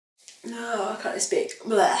No, I can't speak.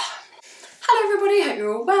 Blech. Hello everybody, hope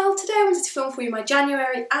you're all well. Today I wanted to film for you my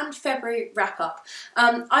January and February wrap up.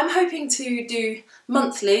 I'm hoping to do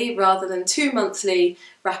monthly rather than 2 monthly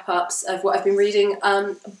wrap ups of what I've been reading,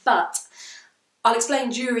 but I'll explain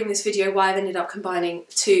during this video why I've ended up combining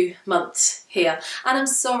 2 months here. And I'm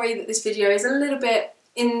sorry that this video is a little bit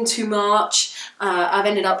into March. I've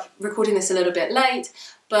ended up recording this a little bit late,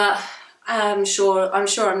 but I'm sure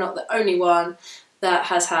I'm not the only one that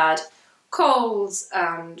has had colds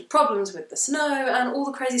and problems with the snow and all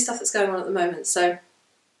the crazy stuff that's going on at the moment. So,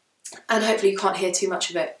 and hopefully you can't hear too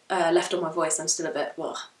much of it left on my voice. I'm still a bit,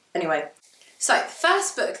 well, anyway. So, the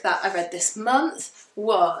first book that I read this month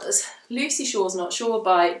was Lucy Shaw's Not Sure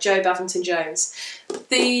by Jo Bavington-Jones.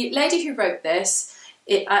 The lady who wrote this,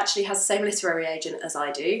 it actually has the same literary agent as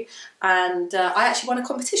I do, and I actually won a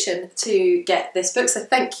competition to get this book, so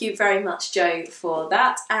thank you very much, Jo, for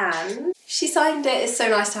that. And she signed it. It's so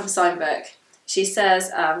nice to have a signed book. She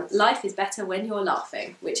says, life is better when you're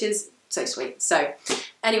laughing, which is so sweet. So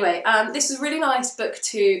anyway, this is a really nice book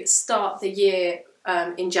to start the year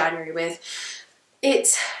in January with.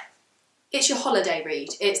 It's your holiday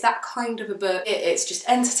read. It's that kind of a book. It's just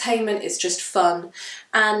entertainment, it's just fun.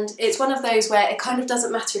 And it's one of those where it kind of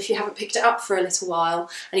doesn't matter if you haven't picked it up for a little while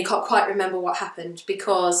and you can't quite remember what happened,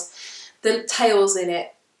 because the tales in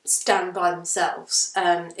it stand by themselves.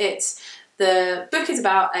 The book is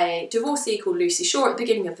about a divorcee called Lucy Shaw. At the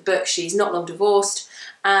beginning of the book, she's not long divorced,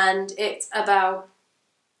 and it's about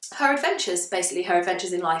her adventures, basically her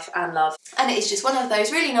adventures in life and love. And it is just one of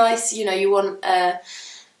those really nice, you know, you want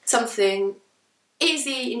something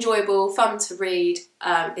easy, enjoyable, fun to read.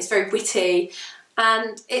 It's very witty,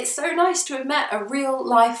 and it's so nice to have met a real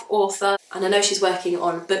life author. And I know she's working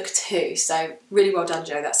on book 2, so really well done,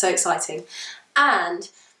 Jo, that's so exciting. And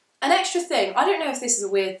an extra thing, I don't know if this is a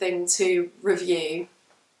weird thing to review,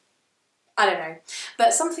 I don't know,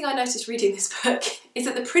 but something I noticed reading this book is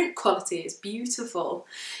that the print quality is beautiful.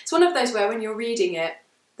 It's one of those where when you're reading it,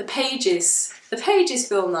 the pages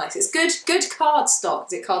feel nice. It's good cardstock.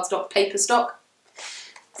 Is it cardstock, paper stock?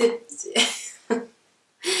 It's a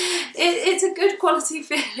good quality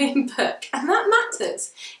feeling book, and that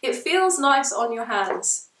matters. It feels nice on your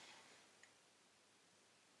hands.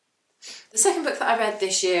 The second book that I read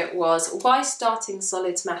this year was Why Starting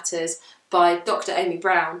Solids Matters by Dr. Amy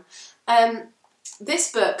Brown.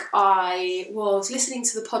 This book, I was listening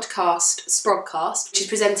to the podcast Sprogcast, which is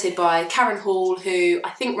presented by Karen Hall, who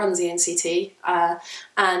I think runs the NCT,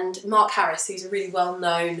 and Mark Harris, who's a really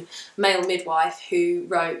well-known male midwife who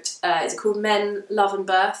wrote, is it called Men, Love and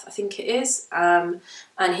Birth? I think it is, and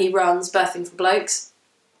he runs Birthing for Blokes.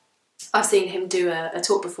 I've seen him do a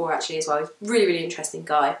talk before actually as well. He's a really, really interesting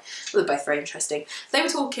guy. Well, they're both very interesting. They were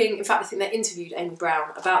talking, in fact I think they interviewed Amy Brown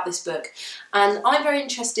about this book, and I'm very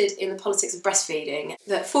interested in the politics of breastfeeding,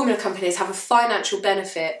 that formula companies have a financial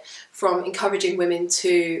benefit from encouraging women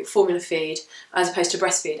to formula feed as opposed to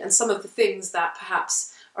breastfeed, and some of the things that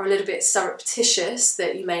perhaps are a little bit surreptitious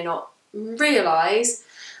that you may not realise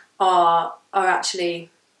are actually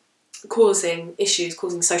causing issues,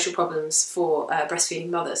 causing social problems for breastfeeding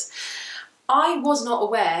mothers. I was not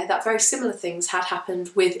aware that very similar things had happened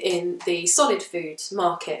within the solid foods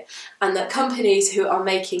market, and that companies who are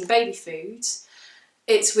making baby foods,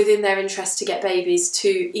 it's within their interest to get babies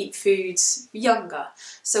to eat foods younger.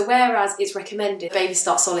 So whereas it's recommended babies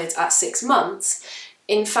start solids at 6 months,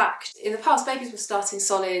 in fact, in the past babies were starting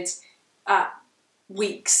solids at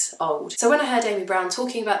weeks old. So when I heard Amy Brown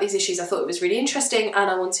talking about these issues, I thought it was really interesting and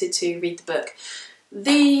I wanted to read the book.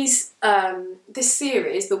 This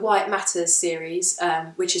series, the Why It Matters series,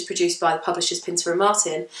 which is produced by the publishers Pinter and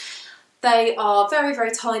Martin, they are very,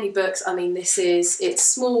 very tiny books. I mean, it's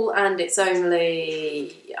small and it's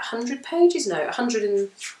only 100 pages? No,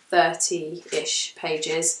 130-ish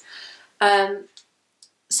pages. So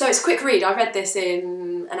it's a quick read. I read this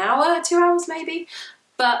in an hour, 2 hours maybe,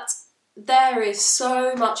 but there is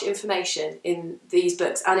so much information in these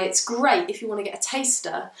books, and it's great if you want to get a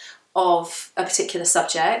taster of a particular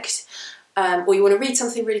subject, or you want to read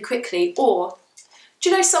something really quickly, or, do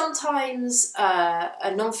you know, sometimes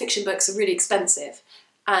non-fiction books are really expensive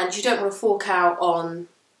and you don't want to fork out on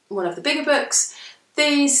one of the bigger books.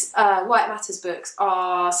 These Why It Matters books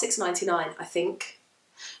are $6.99, I think.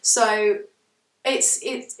 So it's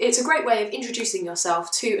a great way of introducing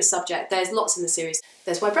yourself to a subject. There's lots in the series.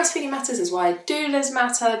 There's Why Breastfeeding Matters, there's Why Doulas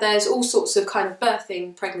Matter, there's all sorts of kind of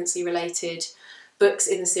birthing, pregnancy related books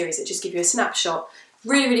in the series that just give you a snapshot.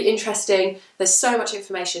 Really, really interesting. There's so much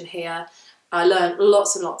information here. I learned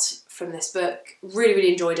lots and lots from this book. Really,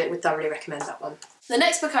 really enjoyed it. Would thoroughly recommend that one. The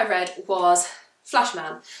next book I read was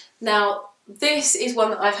Flashman. Now, this is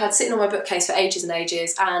one that I've had sitting on my bookcase for ages and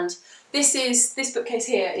ages, and this bookcase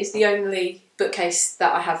here is the only bookcase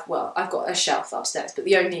that I have. Well, I've got a shelf upstairs, but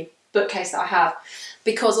the only bookcase that I have,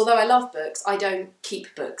 because although I love books, I don't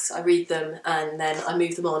keep books. I read them and then I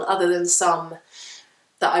move them on, other than some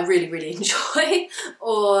that I really, really enjoy,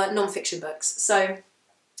 or non-fiction books. So,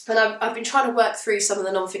 and I've been trying to work through some of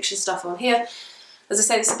the non-fiction stuff on here. As I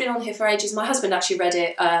say, this has been on here for ages. My husband actually read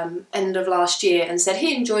it end of last year and said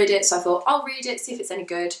he enjoyed it, so I thought I'll read it, see if it's any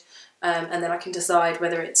good, and then I can decide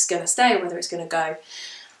whether it's going to stay or whether it's going to go.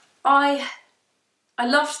 I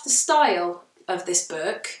loved the style of this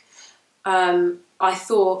book. I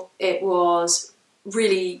thought it was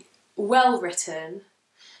really well written.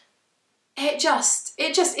 It just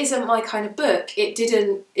isn't my kind of book. It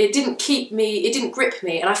didn't keep me, it didn't grip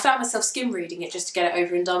me, and I found myself skim reading it just to get it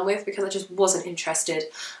over and done with, because I just wasn't interested.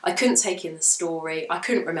 I couldn't take in the story. I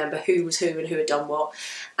couldn't remember who was who and who had done what.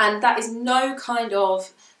 And that is no kind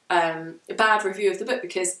of bad review of the book,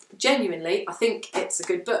 because genuinely I think it's a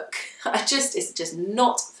good book. It's just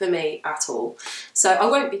not for me at all. So I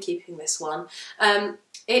won't be keeping this one.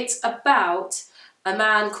 It's about a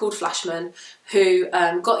man called Flashman who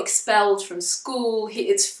got expelled from school.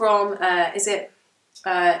 It's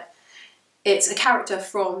a character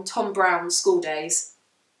from Tom Brown's School Days,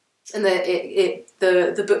 and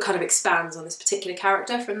the book kind of expands on this particular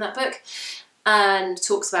character from that book, and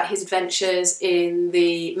talks about his adventures in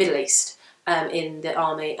the Middle East, in the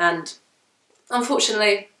army, and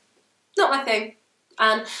unfortunately, not my thing.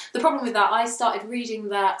 And the problem with that, I started reading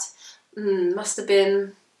that, must have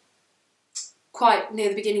been quite near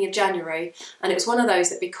the beginning of January, and it was one of those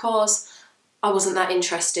that, because I wasn't that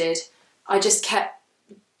interested, I just kept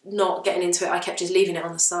not getting into it. I kept just leaving it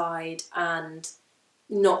on the side and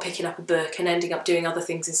not picking up a book and ending up doing other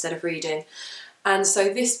things instead of reading. And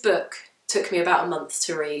so this book took me about a month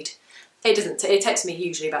to read. It takes me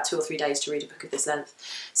usually about 2 or 3 days to read a book of this length.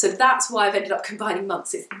 So that's why I've ended up combining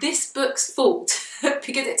months. It's this book's fault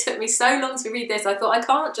because it took me so long to read this. I thought, I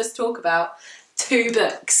can't just talk about 2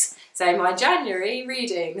 books. So my January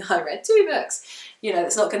reading, I read 2 books. You know,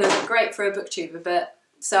 that's not going to look great for a booktuber, but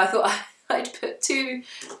so I thought I'd put two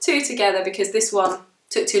together, because this one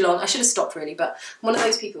took too long. I should have stopped really, but I'm one of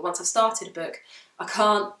those people, once I've started a book, I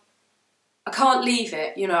can't leave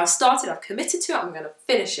it. You know, I've started, I've committed to it, I'm going to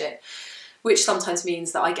finish it, which sometimes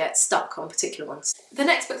means that I get stuck on particular ones. The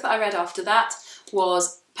next book that I read after that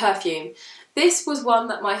was Perfume. This was one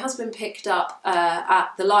that my husband picked up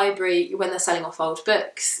at the library when they're selling off old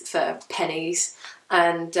books for pennies,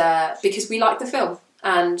 and because we liked the film,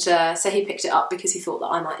 and so he picked it up because he thought that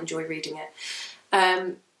I might enjoy reading it.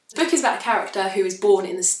 The book is about a character who is born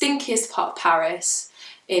in the stinkiest part of Paris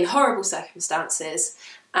in horrible circumstances,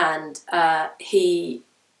 and he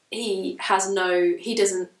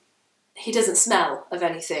doesn't smell of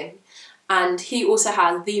anything, and he also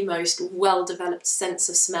has the most well-developed sense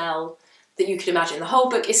of smell that you could imagine. The whole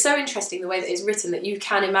book is so interesting, the way that it's written, that you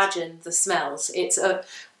can imagine the smells. It's a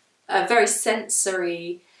very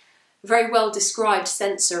sensory, very well described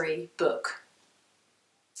sensory book.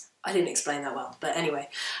 I didn't explain that well, but anyway.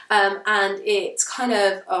 And it's kind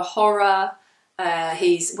of a horror.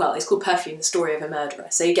 It's called Perfume, the story of a murderer,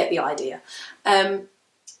 so you get the idea.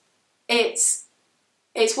 It's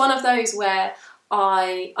one of those where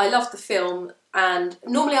I loved the film, and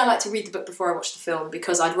normally I like to read the book before I watch the film,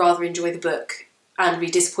 because I'd rather enjoy the book and be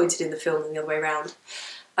disappointed in the film than the other way around.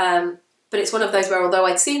 But it's one of those where, although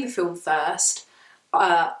I'd seen the film first,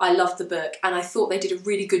 I loved the book, and I thought they did a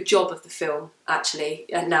really good job of the film, actually.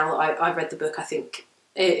 And now that I've read the book, I think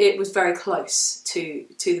it was very close to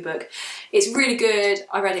the book. It's really good.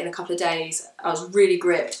 I read it in a couple of days. I was really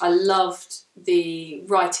gripped. I loved the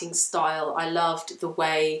writing style. I loved the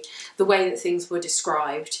way that things were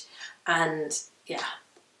described. And yeah,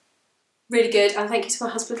 really good. And thank you to my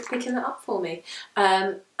husband for picking that up for me.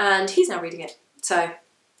 And he's now reading it. So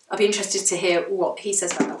I'll be interested to hear what he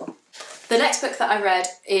says about that one. The next book that I read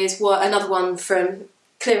is another one from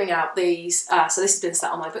clearing out these. So this has been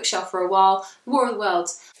sat on my bookshelf for a while. War of the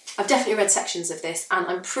Worlds. I've definitely read sections of this, and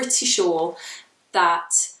I'm pretty sure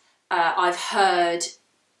that I've heard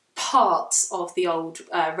parts of the old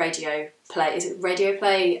radio play. Is it radio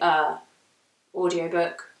play?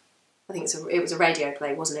 Audiobook? I think it was a radio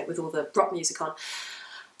play, wasn't it, with all the rock music on.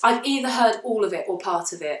 I've either heard all of it or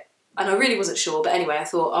part of it, and I really wasn't sure, but anyway, I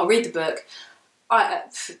thought I'll read the book.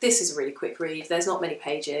 This is a really quick read. There's not many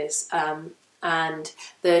pages, and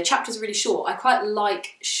the chapters are really short. I quite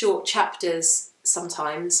like short chapters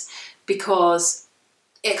sometimes, because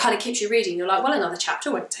it kind of keeps you reading. You're like, well, another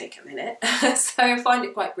chapter won't take a minute. So I find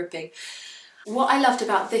it quite gripping. What I loved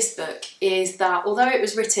about this book is that although it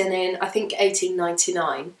was written in, I think,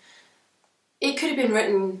 1899, it could have been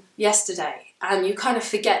written yesterday, and you kind of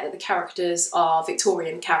forget that the characters are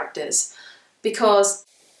Victorian characters, because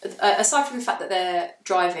aside from the fact that they're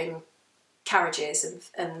driving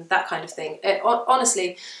carriages and that kind of thing,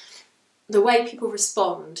 honestly, the way people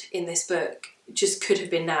respond in this book just could have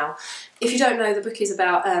been now. If you don't know, the book is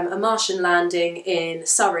about a Martian landing in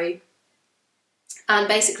Surrey, and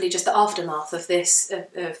basically just the aftermath of this,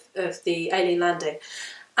 of the alien landing.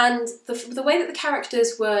 And the way that the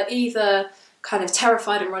characters were either kind of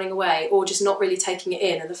terrified and running away, or just not really taking it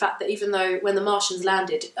in, and the fact that even though when the Martians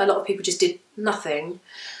landed, a lot of people just did nothing,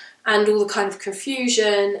 and all the kind of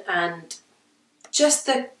confusion and just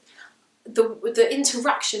the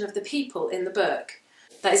interaction of the people in the book,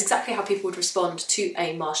 that is exactly how people would respond to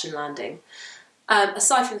a Martian landing.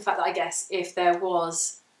 Aside from the fact that I guess if there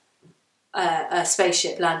was a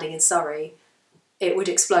spaceship landing in Surrey, it would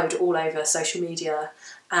explode all over social media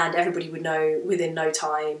and everybody would know within no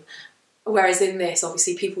time. Whereas in this,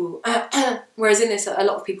 obviously people, a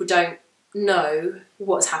lot of people don't know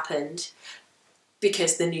what's happened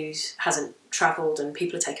because the news hasn't travelled and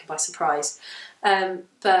people are taken by surprise.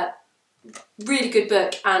 But really good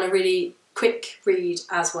book and a really quick read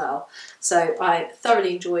as well. So I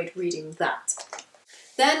thoroughly enjoyed reading that.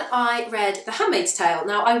 Then I read The Handmaid's Tale.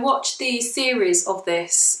 Now, I watched the series of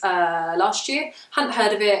this last year, hadn't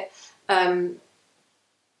heard of it,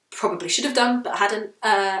 probably should have done, but hadn't,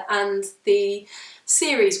 and the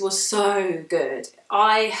series was so good.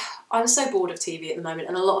 I'm so bored of TV at the moment,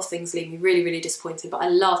 and a lot of things leave me really, really disappointed, but I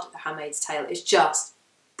loved The Handmaid's Tale. It's just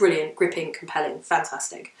brilliant, gripping, compelling,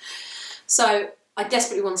 fantastic. So I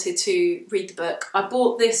desperately wanted to read the book. I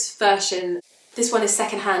bought this version. This one is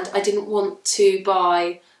secondhand. I didn't want to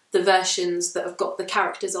buy the versions that have got the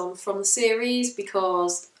characters on from the series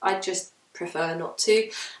because I just prefer not to.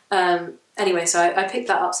 Anyway, so I picked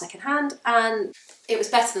that up secondhand and it was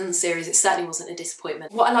better than the series. It certainly wasn't a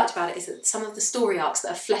disappointment. What I liked about it is that some of the story arcs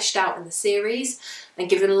that are fleshed out in the series and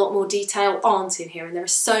given a lot more detail aren't in here, and there are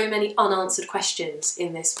so many unanswered questions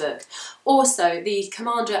in this book. Also, the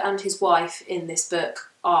commander and his wife in this book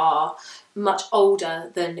are much older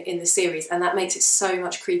than in the series, and that makes it so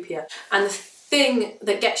much creepier. And the thing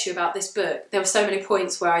that gets you about this book, there were so many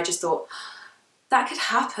points where I just thought, that could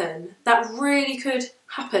happen. That really could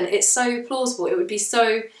happen. It's so plausible. It would be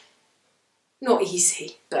so, not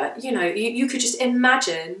easy, but you know, you could just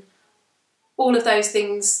imagine all of those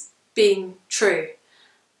things being true,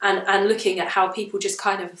 and looking at how people just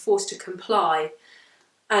kind of are forced to comply,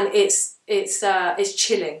 and it's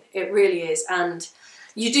chilling. It really is. And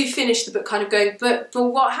you do finish the book kind of going, but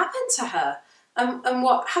what happened to her? And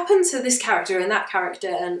what happened to this character and that character?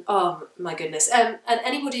 And oh my goodness. And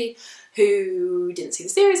anybody who didn't see the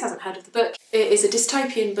series, hasn't heard of the book, it is a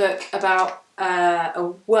dystopian book about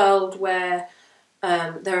a world where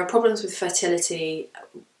there are problems with fertility.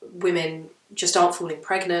 Women just aren't falling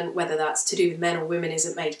pregnant, whether that's to do with men or women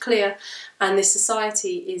isn't made clear. And this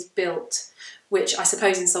society is built, which I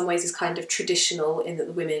suppose in some ways is kind of traditional in that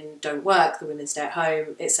the women don't work, the women stay at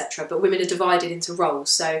home, etc. But women are divided into roles.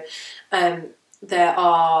 So there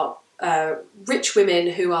are rich women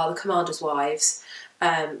who are the commander's wives,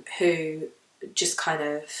 who just kind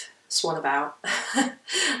of swan about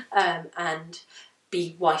and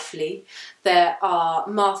be wifely. There are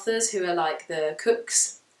Marthas who are like the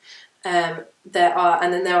cooks. And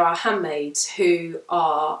then there are handmaids who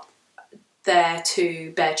are there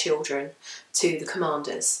to bear children to the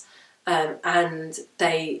commanders, and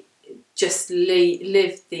they just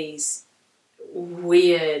live these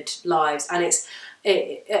weird lives. And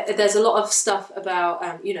there's a lot of stuff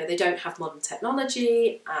about you know, they don't have modern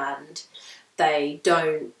technology, and they're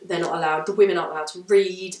not allowed, the women aren't allowed to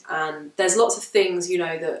read, and there's lots of things, you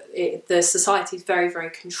know, that the society is very, very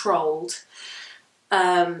controlled.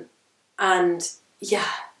 And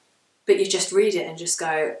yeah, but you just read it and just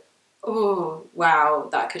go, oh wow,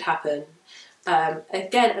 that could happen.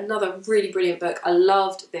 Again, another really brilliant book. I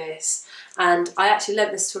loved this, and I actually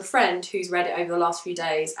lent this to a friend who's read it over the last few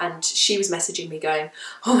days, and she was messaging me going,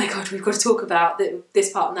 oh my god, we've got to talk about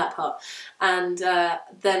this part and that part. And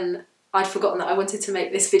then I'd forgotten that I wanted to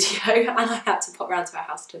make this video, and I had to pop round to her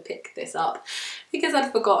house to pick this up because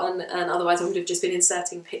I'd forgotten, and otherwise I would have just been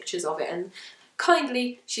inserting pictures of it. And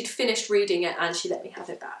kindly, she'd finished reading it and she let me have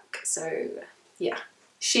it back. So yeah,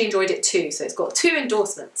 she enjoyed it too, so it's got 2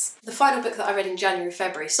 endorsements. The final book that I read in January,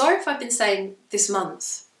 February. Sorry if I've been saying this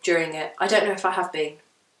month during it. I don't know if I have been.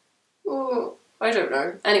 Oh, I don't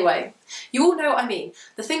know. Anyway, you all know what I mean.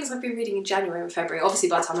 The things I've been reading in January and February, obviously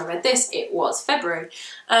by the time I read this, it was February.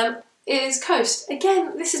 is Coast.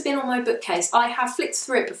 Again, this has been on my bookcase. I have flicked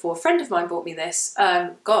through it before. A friend of mine bought me this,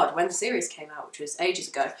 God, when the series came out, which was ages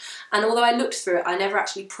ago. And although I looked through it, I never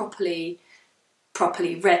actually properly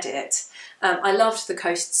read it. I loved the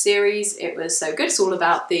Coast series. It was so good. It's all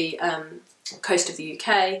about the coast of the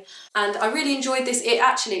UK, and I really enjoyed this.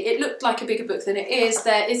 It looked like a bigger book than it is.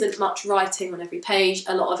 There isn't much writing on every page.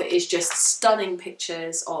 A lot of it is just stunning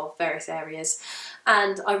pictures of various areas,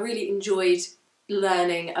 and I really enjoyed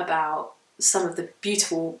learning about some of the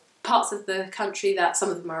beautiful parts of the country that some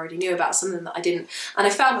of them I already knew about, some of them that I didn't, and I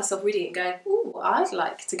found myself reading it and going, ooh, I'd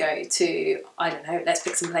like to go to, I don't know, let's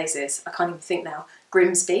pick some places, I can't even think now,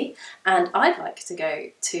 Grimsby, and I'd like to go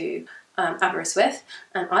to Aberystwyth,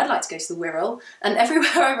 and I'd like to go to the Wirral, and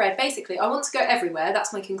everywhere I read, basically, I want to go everywhere.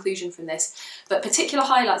 That's my conclusion from this. But particular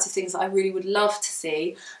highlights of things that I really would love to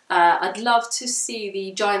see. I'd love to see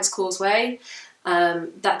the Giant's Causeway.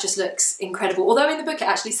 That just looks incredible. Although in the book it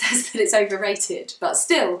actually says that it's overrated, but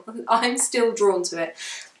still, I'm still drawn to it.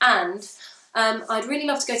 And I'd really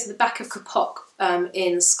love to go to the back of Keppoch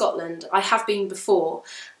in Scotland. I have been before,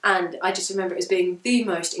 and I just remember it as being the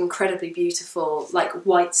most incredibly beautiful, like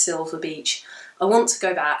white silver beach. I want to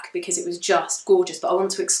go back because it was just gorgeous, but I want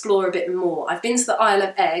to explore a bit more. I've been to the Isle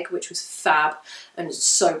of Egg, which was fab and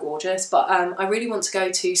so gorgeous, but I really want to go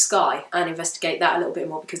to Skye and investigate that a little bit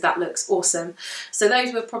more because that looks awesome. So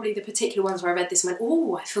those were probably the particular ones where I read this and went,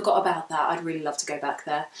 oh, I forgot about that. I'd really love to go back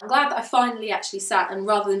there. I'm glad that I finally actually sat, and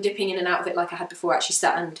rather than dipping in and out of it like I had before, actually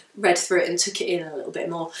sat and read through it and took it in a little bit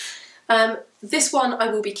more. This one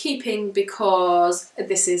I will be keeping because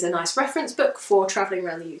this is a nice reference book for travelling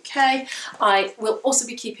around the UK. I will also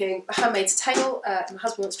be keeping Handmaid's Tale. My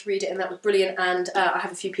husband wants to read it and that was brilliant, and I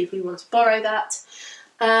have a few people who want to borrow that.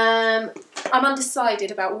 I'm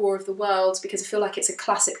undecided about War of the Worlds because I feel like it's a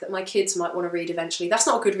classic that my kids might want to read eventually. That's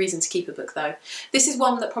not a good reason to keep a book though. This is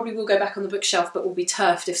one that probably will go back on the bookshelf but will be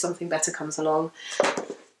turfed if something better comes along.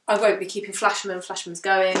 I won't be keeping Flashman. Flashman's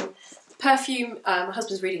going. Perfume, my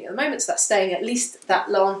husband's reading at the moment, so that's staying at least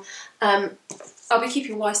that long. I'll be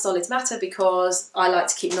keeping Why Solids Matter because I like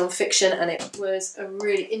to keep non-fiction, and it was a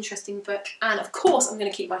really interesting book. And of course I'm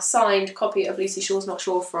going to keep my signed copy of Lucy Shaw's Not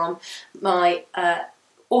Sure from my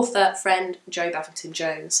author friend Jo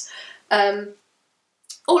Bavington-Jones.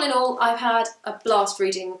 All in all, I've had a blast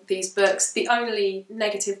reading these books. The only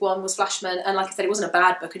negative one was Flashman, and like I said, it wasn't a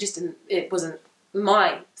bad book, it wasn't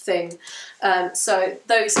my thing. So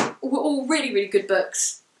those were all really, really good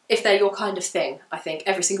books if they're your kind of thing. I think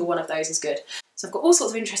every single one of those is good. So I've got all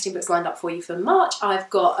sorts of interesting books lined up for you for March. I've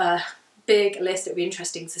got a big list. It'll be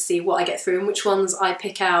interesting to see what I get through and which ones I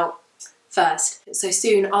pick out first. So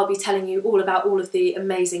soon I'll be telling you all about all of the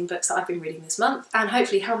amazing books that I've been reading this month and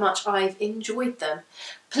hopefully how much I've enjoyed them.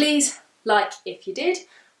 Please like if you did.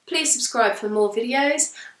 Please subscribe for more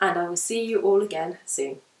videos, and I will see you all again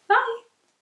soon.